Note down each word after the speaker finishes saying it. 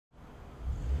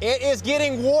It is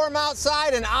getting warm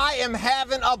outside and I am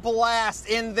having a blast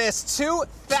in this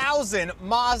 2000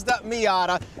 Mazda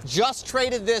Miata. Just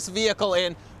traded this vehicle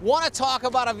in. Want to talk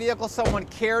about a vehicle someone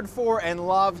cared for and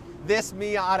loved? This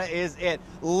Miata is it.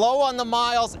 Low on the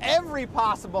miles, every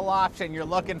possible option you're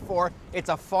looking for. It's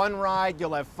a fun ride.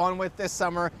 You'll have fun with this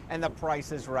summer, and the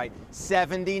price is right.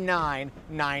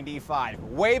 $79.95.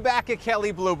 Way back at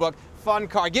Kelley Blue Book. Fun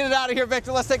car. Get it out of here,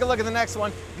 Victor. Let's take a look at the next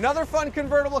one. Another fun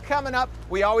convertible coming up.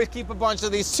 We always keep a bunch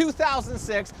of these.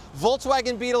 2006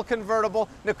 Volkswagen Beetle convertible.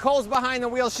 Nicole's behind the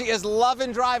wheel. She is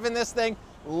loving driving this thing.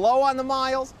 Low on the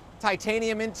miles.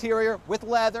 Titanium interior with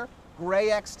leather.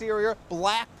 Gray exterior.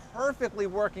 Black, perfectly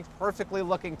working, perfectly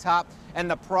looking top. And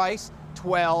the price,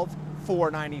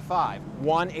 $12,495.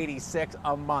 $186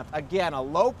 a month. Again, a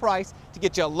low price to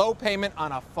get you a low payment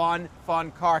on a fun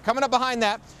car. Coming up behind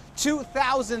that,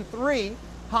 2003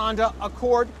 Honda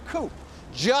Accord Coupe.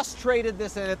 Just traded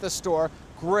this in at the store.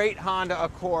 Great Honda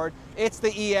Accord. It's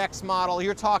the EX model.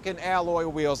 You're talking alloy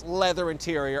wheels, leather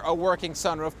interior, a working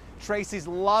sunroof. Tracy's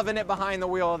loving it behind the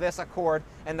wheel of this Accord,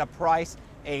 and the price,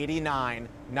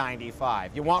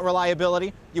 $89.95. You want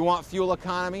reliability, you want fuel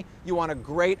economy, you want a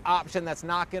great option that's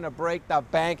not going to break the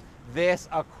bank. This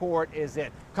Accord is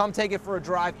it. Come take it for a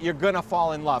drive. You're going to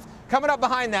fall in love. Coming up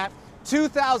behind that,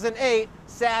 2008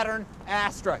 Saturn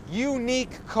Astra.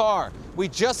 Unique car. We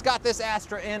just got this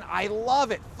Astra in. I love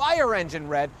it. Fire engine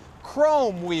red.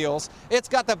 Chrome wheels. It's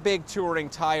got the big touring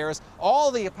tires,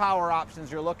 all the power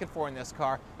options you're looking for in this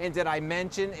car. And did I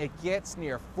mention it gets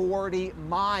near 40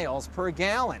 miles per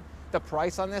gallon? The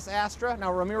price on this Astra,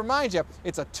 now let me remind you,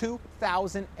 it's a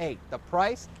 2008. The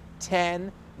price,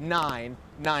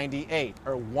 $10,998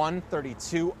 or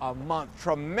 $132 a month.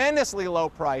 Tremendously low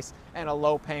price and a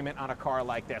low payment on a car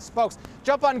like this. Folks,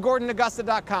 jump on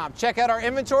GordonAugusta.com. Check out our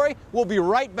inventory. We'll be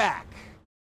right back.